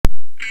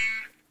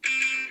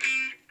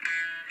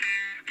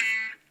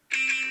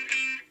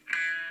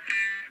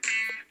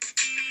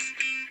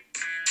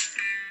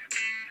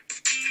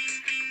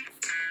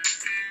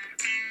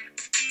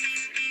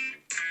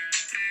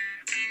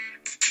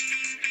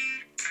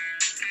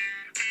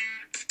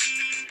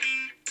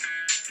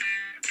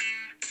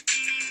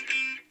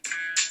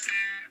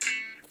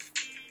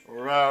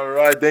All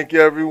right. Thank you,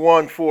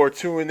 everyone, for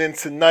tuning in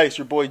tonight. It's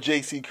your boy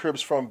JC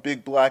Cribs from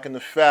Big Black and the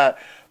Fat.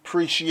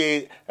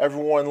 Appreciate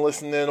everyone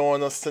listening in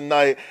on us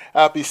tonight.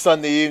 Happy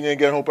Sunday evening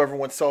again. Hope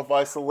everyone's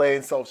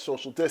self-isolating,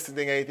 self-social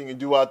distancing, anything you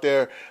do out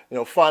there.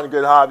 Find a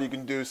good hobby you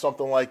can do,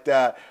 something like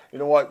that. You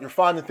know what? You're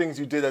finding things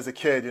you did as a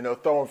kid,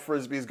 throwing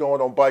frisbees,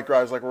 going on bike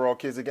rides like we're all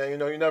kids again.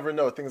 You never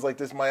know. Things like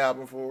this might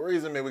happen for a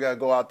reason. Maybe we got to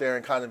go out there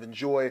and kind of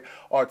enjoy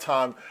our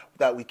time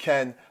that we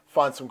can.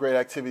 Find some great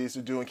activities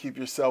to do and keep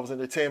yourselves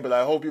entertained. But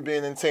I hope you're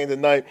being entertained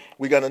tonight.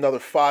 We got another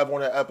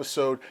 5-1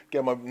 episode.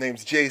 Again, my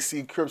name's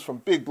JC Cribs from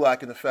Big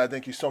Black and the Fat.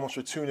 Thank you so much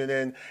for tuning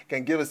in.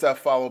 Again, give us that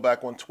follow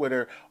back on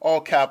Twitter. All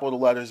capital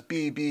letters,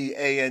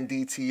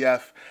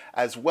 BBANDTF,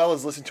 as well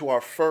as listen to our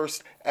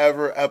first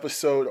ever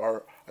episode,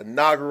 our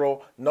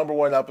inaugural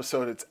 #1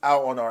 episode. It's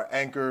out on our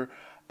Anchor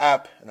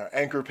app and our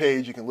Anchor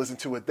page. You can listen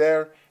to it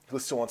there.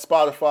 Listen to it on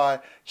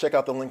Spotify. Check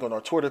out the link on our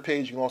Twitter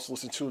page. You can also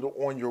listen to it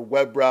on your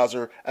web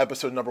browser.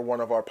 Episode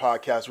 #1 of our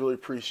podcast. Really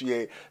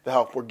appreciate the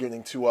help we're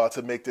getting to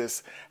make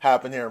this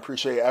happen here.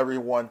 Appreciate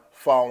everyone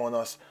following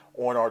us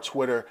on our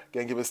Twitter.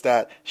 Again, give us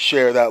that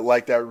share, that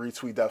like, that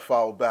retweet, that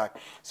follow back.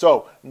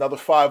 So another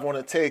 5-1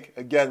 to take.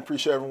 Again,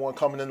 appreciate everyone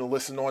coming in to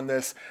listen on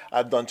this.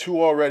 I've done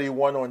 2 already.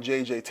 One on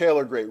J.J.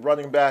 Taylor, great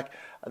running back.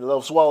 And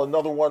as well,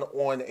 another one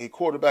on a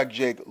quarterback,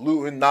 Jake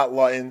Luton, not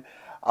Lutton.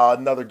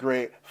 Another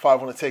great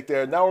 5-1 to take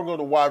there. Now we're going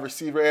to wide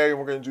receiver area.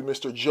 We're going to do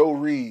Mr. Joe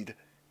Reed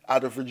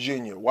out of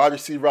Virginia. Wide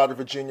receiver out of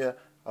Virginia.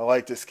 I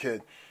like this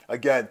kid.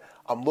 Again,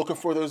 I'm looking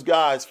for those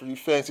guys, for you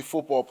fantasy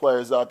football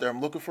players out there.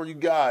 I'm looking for you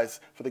guys,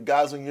 for the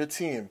guys on your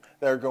team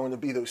that are going to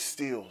be those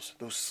steals,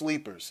 those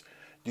sleepers.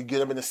 You get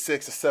them in the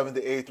 6th, the 7th,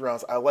 the 8th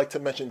rounds. I like to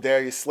mention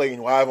Darius Slayton,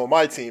 who I have on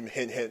my team.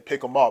 Hint, hint,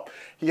 pick him up.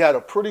 He had a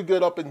pretty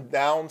good up and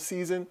down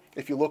season.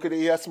 If you look at it,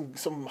 he had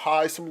some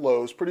highs, some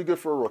lows. Pretty good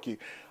for a rookie.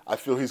 I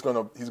feel he's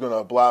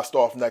gonna blast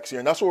off next year,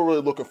 and that's what we're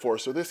really looking for.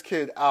 So this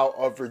kid out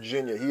of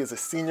Virginia, he is a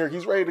senior.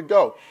 He's ready to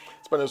go.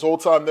 Spent his whole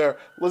time there.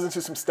 Listen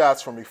to some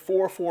stats from me: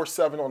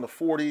 4.47 on the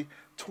 40,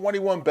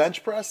 21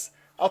 bench press.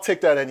 I'll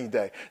take that any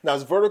day. Now,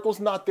 his vertical's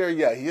not there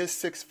yet. He is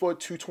 6 foot,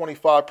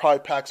 225, probably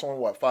packs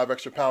on, 5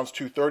 extra pounds,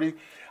 230.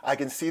 I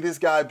can see this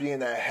guy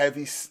being a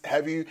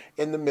heavy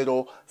in the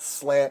middle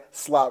slant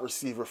slot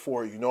receiver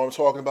for you. You know what I'm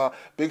talking about?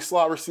 Big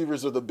slot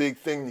receivers are the big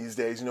thing these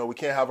days. We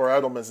can't have our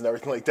Edelmans and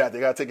everything like that. They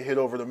got to take a hit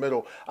over the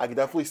middle. I can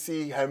definitely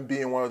see him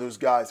being one of those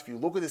guys. If you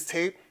look at his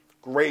tape,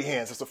 great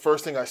hands. That's the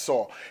first thing I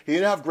saw. He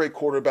didn't have great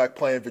quarterback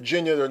play in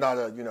Virginia. They're not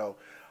a,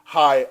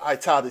 high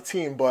touted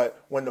team,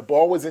 but when the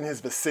ball was in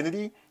his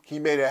vicinity, he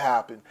made it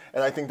happen.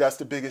 And I think that's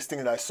the biggest thing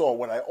that I saw.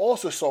 What I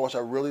also saw, which I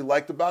really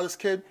liked about this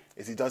kid,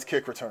 is he does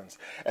kick returns.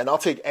 And I'll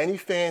take any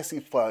fantasy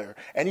player,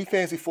 any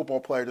fantasy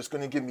football player that's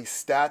going to give me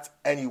stats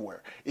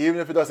anywhere, even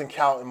if it doesn't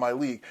count in my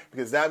league,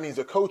 because that means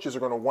the coaches are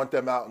going to want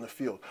them out in the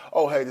field.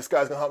 Oh, hey, this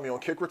guy's going to help me on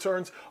kick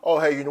returns. Oh,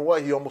 hey, you know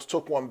what? He almost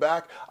took one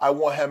back. I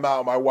want him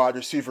out of my wide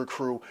receiver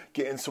crew,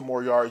 getting some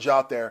more yardage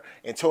out there.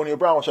 Antonio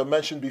Brown, which I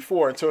mentioned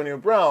before, Antonio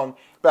Brown,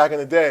 back in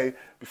the day,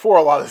 before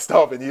a lot of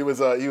stuff, and he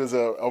was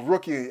a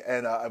rookie,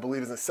 and I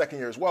believe in his second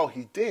year as well,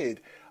 he did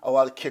a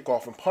lot of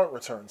kickoff and punt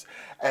returns.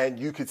 And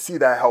you could see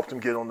that helped him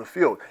get on the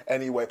field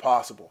any way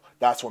possible.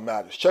 That's what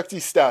matters. Check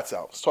these stats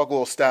out. Let's talk a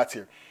little stats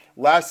here.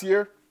 Last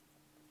year,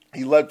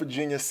 he led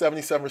Virginia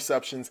 77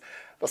 receptions,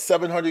 about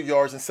 700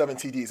 yards and 7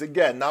 TDs.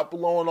 Again, not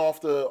blowing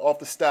off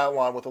the stat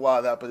line with a lot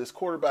of that, but his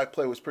quarterback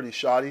play was pretty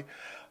shoddy.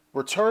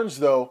 Returns,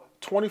 though,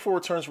 24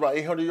 returns for about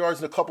 800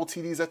 yards and a couple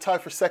TDs. That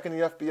tied for second in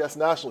the FBS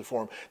nationally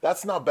for him.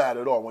 That's not bad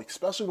at all,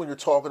 especially when you're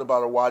talking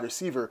about a wide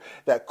receiver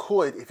that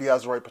could, if he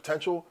has the right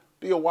potential,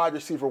 be a wide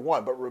receiver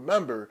 1. But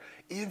remember,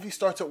 even if he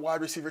starts at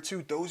wide receiver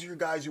 2, those are your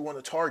guys you want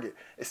to target,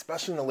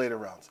 especially in the later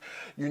rounds.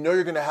 You're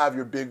going to have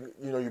your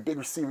big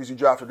receivers you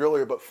drafted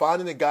earlier, but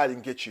finding a guy that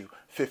can get you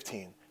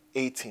 15,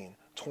 18,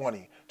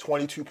 20,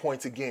 22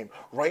 points a game,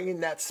 right in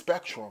that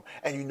spectrum,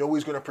 and he's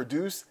going to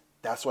produce.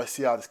 That's what I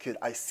see out of this kid.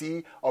 I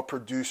see a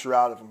producer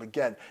out of him.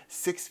 Again,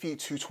 6 feet,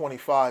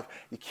 225.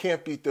 You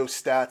can't beat those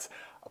stats.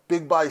 A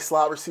big body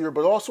slot receiver,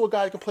 but also a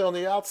guy who can play on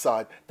the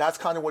outside. That's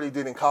kind of what he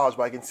did in college,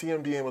 but I can see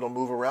him being able to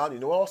move around. You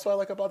know what else I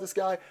like about this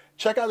guy?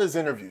 Check out his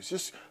interviews.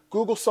 Just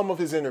Google some of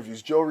his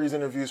interviews. Joe Reed's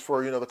interviews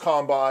for, the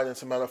Combine and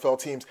some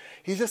NFL teams.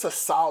 He's just a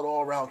solid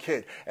all-around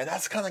kid. And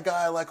that's the kind of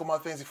guy I like on my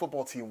fantasy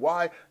football team.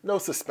 Why? No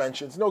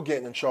suspensions, no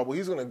getting in trouble.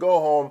 He's going to go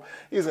home.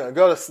 He's going to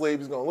go to sleep.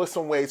 He's going to lift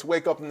some weights,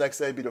 wake up the next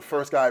day, be the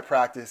first guy at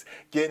practice,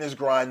 getting his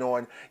grind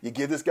on. You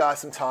give this guy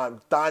some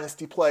time.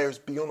 Dynasty players,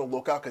 be on the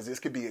lookout because this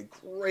could be a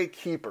great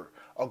keeper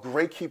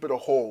to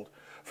hold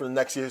for the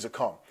next years to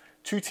come.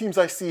 2 teams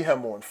I see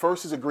him on.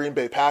 First is the Green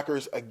Bay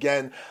Packers.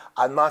 Again,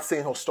 I'm not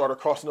saying he'll start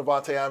across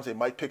Devontae Adams. They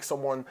might pick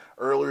someone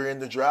earlier in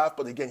the draft,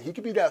 but again, he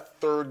could be that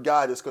third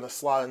guy that's going to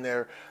slide in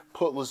there,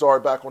 put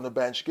Lazard back on the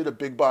bench, get a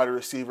big body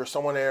receiver,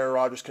 someone Aaron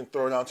Rodgers can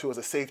throw down to as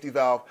a safety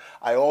valve.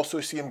 I also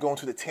see him going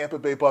to the Tampa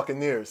Bay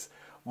Buccaneers.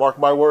 Mark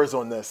my words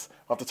on this.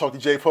 I'll have to talk to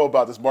J. Poe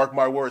about this. Mark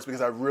my words,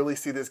 because I really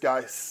see this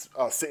guy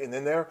sitting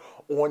in there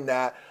on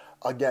that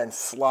again,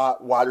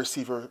 slot wide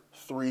receiver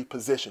 3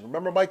 position.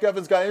 Remember, Mike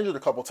Evans got injured a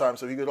couple times,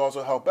 so he could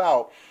also help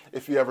out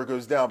if he ever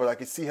goes down. But I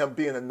could see him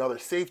being another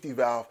safety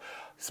valve,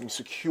 some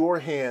secure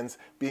hands,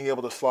 being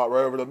able to slot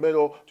right over the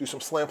middle, do some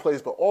slant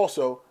plays, but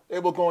also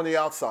able to go on the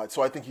outside.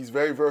 So I think he's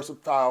very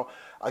versatile.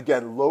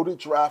 Again, loaded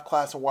draft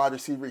class and wide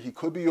receiver. He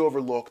could be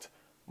overlooked.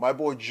 My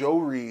boy Joe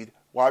Reed,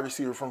 wide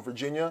receiver from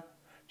Virginia.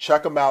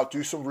 Check him out.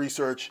 Do some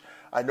research.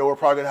 I know we're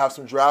probably going to have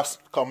some drafts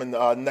coming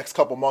next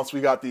couple months. We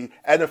got the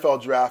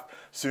NFL draft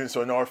soon,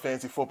 so I know our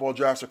fantasy football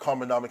drafts are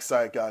coming. I'm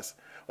excited, guys.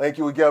 Thank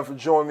you again for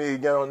joining me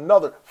again on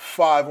another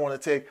 5 Want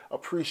to Take.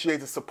 Appreciate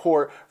the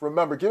support.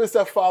 Remember, give us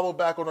that follow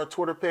back on our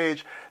Twitter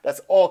page. That's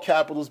all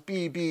capitals,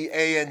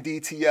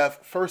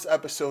 BBANDTF. First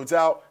episode's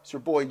out. It's your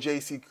boy,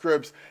 JC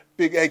Cribs.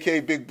 Big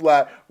AK, Big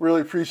Black.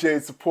 Really appreciate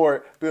the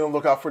support. Be on the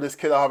lookout for this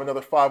kid. I'll have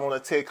another 5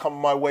 Want to Take coming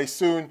my way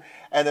soon.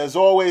 And as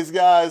always,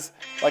 guys,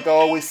 like I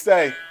always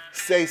say,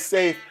 stay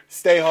safe,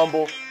 stay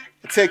humble,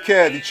 and take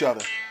care of each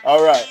other.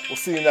 All right, we'll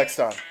see you next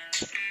time.